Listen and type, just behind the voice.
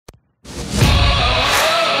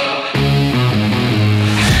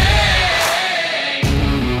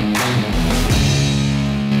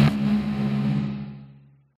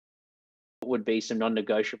would be some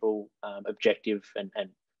non-negotiable objective and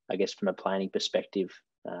I guess from a planning perspective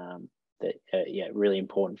that really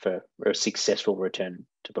important for a successful return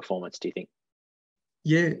to performance, do you think?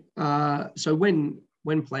 Yeah. So when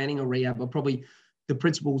planning a rehab, probably the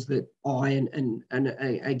principles that I and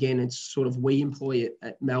again, it's sort of we employ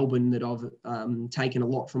at Melbourne that I've taken a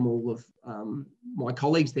lot from all of my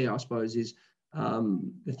colleagues there, I suppose, is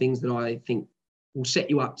the things that I think will set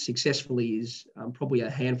you up successfully is probably a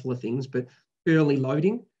handful of things, but early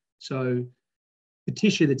loading. So the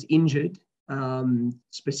tissue that's injured,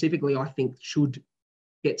 specifically, I think should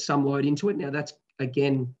get some load into it. Now, that's,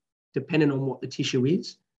 again, dependent on what the tissue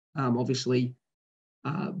is. Obviously,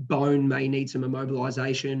 bone may need some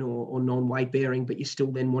immobilisation or non-weight bearing, but you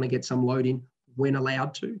still then want to get some load in when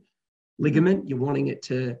allowed to. Ligament, you're wanting it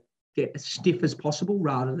to get as stiff as possible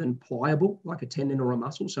rather than pliable like a tendon or a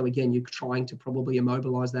muscle. So again, you're trying to probably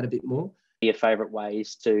immobilise that a bit more. Your favourite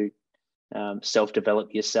ways to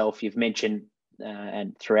self-develop yourself? You've mentioned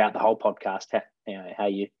and throughout the whole podcast how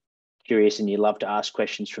you're curious and you love to ask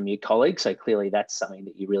questions from your colleagues. So clearly that's something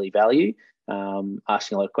that you really value,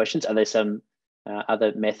 asking a lot of questions. Are there some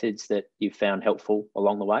other methods that you've found helpful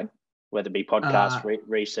along the way, whether it be podcasts,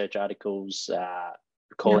 research articles,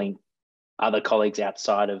 calling other colleagues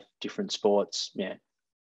outside of different sports?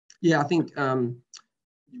 Yeah, I think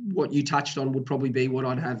what you touched on would probably be what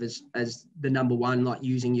I'd have as the number one, like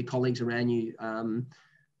using your colleagues around you,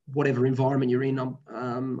 whatever environment you're in.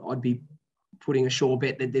 I'd be putting a sure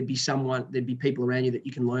bet that there'd be people around you that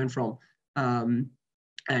you can learn from,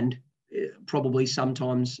 and probably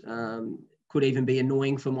sometimes could even be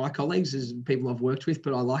annoying for my colleagues as people I've worked with,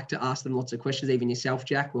 but I like to ask them lots of questions, even yourself,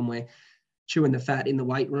 Jack, when we're chewing the fat in the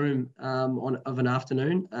weight room of an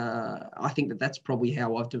afternoon. I think that's probably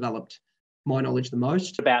how I've developed my knowledge the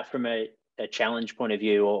most. About from a challenge point of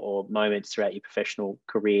view or moments throughout your professional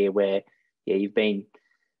career where you've been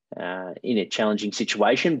in a challenging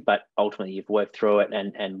situation, but ultimately you've worked through it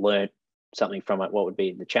and learned something from it. What would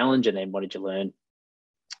be the challenge, and then what did you learn?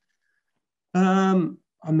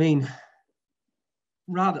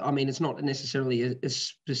 It's not necessarily a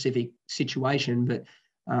specific situation, but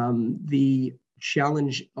the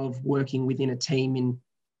challenge of working within a team in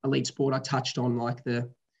elite sport, I touched on, like the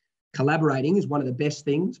collaborating is one of the best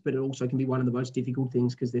things, but it also can be one of the most difficult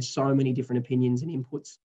things because there's so many different opinions and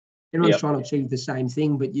inputs. Everyone's trying to achieve the same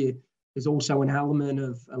thing, but there's also an element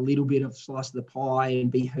of a little bit of slice of the pie and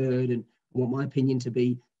be heard, and I want my opinion to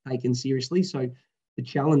be taken seriously. So the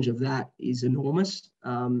challenge of that is enormous.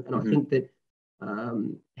 And I think that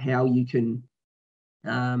how you can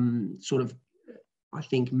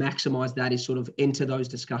maximise that is sort of enter those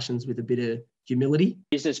discussions with a bit of humility.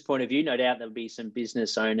 Business point of view, no doubt there'll be some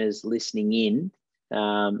business owners listening in.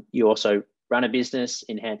 You also run a business,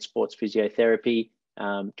 Inhan Sports Physiotherapy.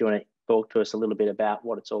 Do you want to talk to us a little bit about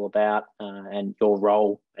what it's all about and your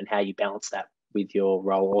role and how you balance that with your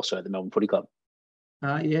role also at the Melbourne Footy Club?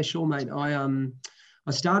 Yeah, sure, mate. I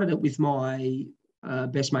started it with my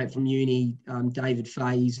best mate from uni, David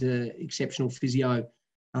Fay. He's an exceptional physio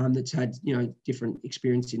that's had different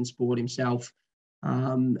experience in sport himself,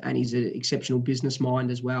 and he's an exceptional business mind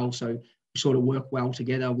as well. So we sort of work well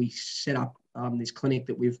together. We set up this clinic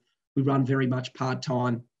that we run very much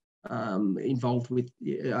part-time, involved with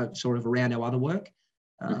sort of around our other work.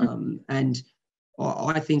 And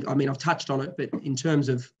I think, I've touched on it, but in terms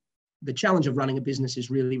of the challenge of running a business is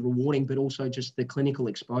really rewarding, but also just the clinical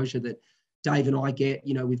exposure that Dave and I get.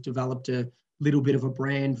 We've developed a little bit of a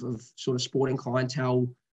brand of sort of sporting clientele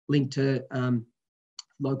linked to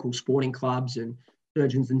local sporting clubs and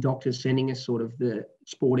surgeons and doctors sending us sort of the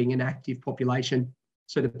sporting and active population.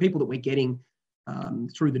 So the people that we're getting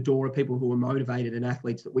through the door are people who are motivated and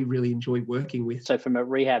athletes that we really enjoy working with. So from a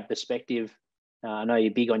rehab perspective, I know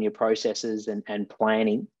you're big on your processes and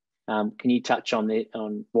planning. Can you touch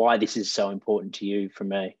on why this is so important to you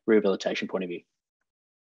from a rehabilitation point of view?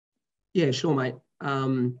 Yeah, sure, mate.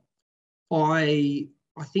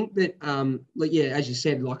 I think that, as you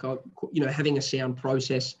said, having a sound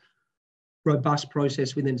process, robust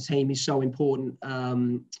process within a team is so important.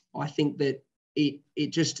 I think that the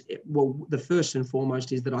first and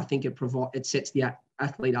foremost is that I think it sets the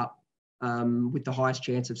athlete up with the highest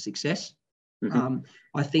chance of success.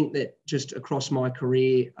 I think that just across my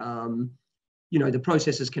career, the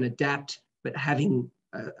processes can adapt, but having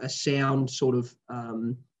a sound sort of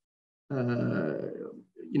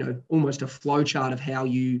almost a flow chart of how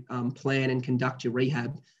you plan and conduct your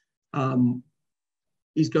rehab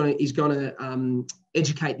is going to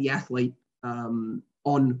educate the athlete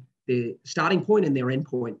on their starting point and their end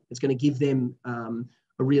point. It's going to give them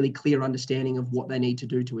a really clear understanding of what they need to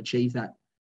do to achieve that.